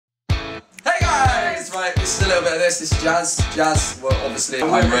little bit of this. This is Jas, well, obviously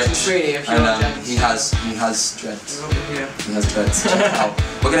I'm rich, and he has dreads. He has dreads. Check it out.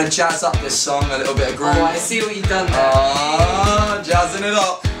 We're gonna jazz up this song, a little bit of groove. Oh, I see what you've done there. Jazzing it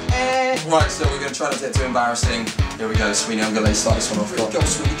up. Right, so we're gonna try not to get too embarrassing. Here we go, Sweeney. I'm gonna let you start this one off. Go,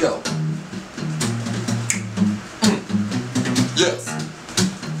 Sweeney, go. Yes.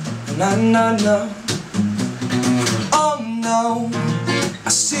 No. Oh no. I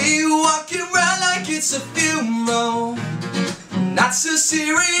see you walking around like it's a funeral. Not so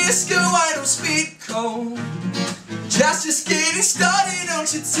serious, go, I don't speak cold. Just getting started,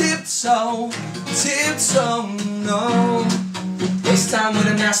 don't you tiptoe, no. Waste time with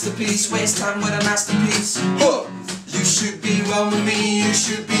a masterpiece, waste time with a masterpiece. You should be rolling me, you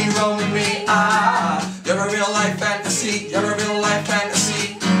should be rolling me. You're a real life fantasy, you're a real life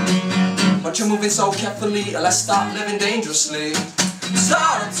fantasy. But you're moving so carefully, let's start living dangerously.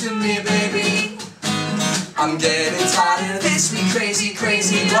 Talk to me, baby. I'm getting tired of this, we crazy,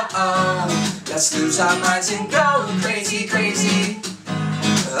 whoa. Let's lose our minds and go crazy.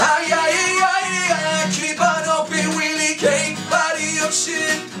 Keep on open, wheelie cake by the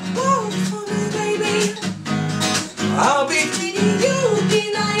ocean. Whoa, for me, baby. I'll be cleaning you,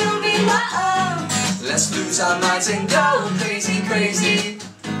 be Naomi, whoa. Let's lose our minds and go crazy.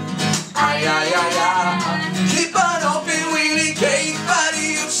 Keep on open, wheelie cake by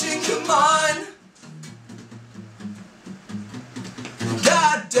the ocean, come on.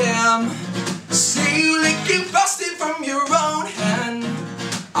 Goddamn, see you licking frosting from your own hand.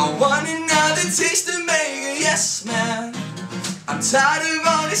 I want another taste to make a yes man. I'm tired of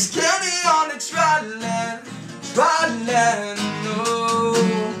all this counting on the dry land, no.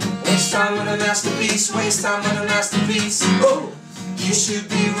 Waste time with a masterpiece, waste time with a masterpiece. Oh, you should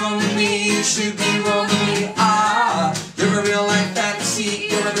be rolling me, you should be rolling me. You're a real life fantasy,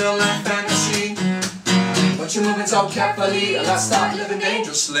 you're a real life fantasy. But you're moving so carefully, let's start living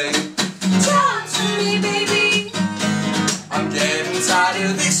dangerously. Talk to me, baby. I'm getting tired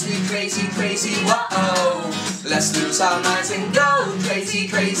of this, we crazy, whoa. Let's lose our minds and go crazy.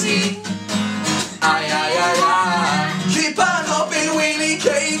 Keep on hoping, wheelie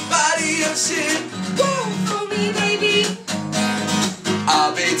cake by the ocean. Whoa, for me, baby.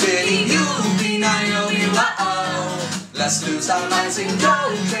 I'll be dating you, be Naomi, whoa. Let's lose our minds and go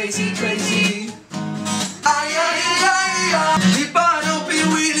crazy. Keep on hoping,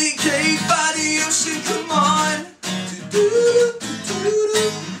 wheelie cake by the ocean, come on.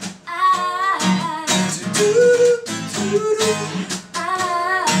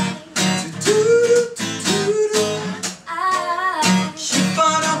 Keep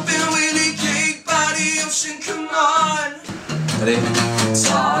on hoping, wheelie cake by the ocean, come on. Ready?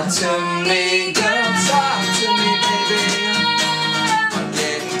 Talk to me, girl, talk to me, baby. I'm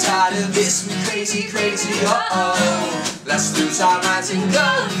getting tired of this, we crazy, oh. Let's lose our minds and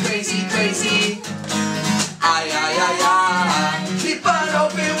go crazy. Keep on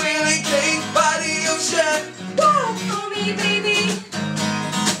open, wheelie cake by the ocean. Whoa, for me, baby.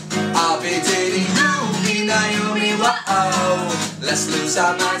 I'll be dating you, be Naomi, whoa. Let's lose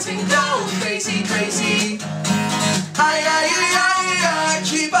our minds and go crazy.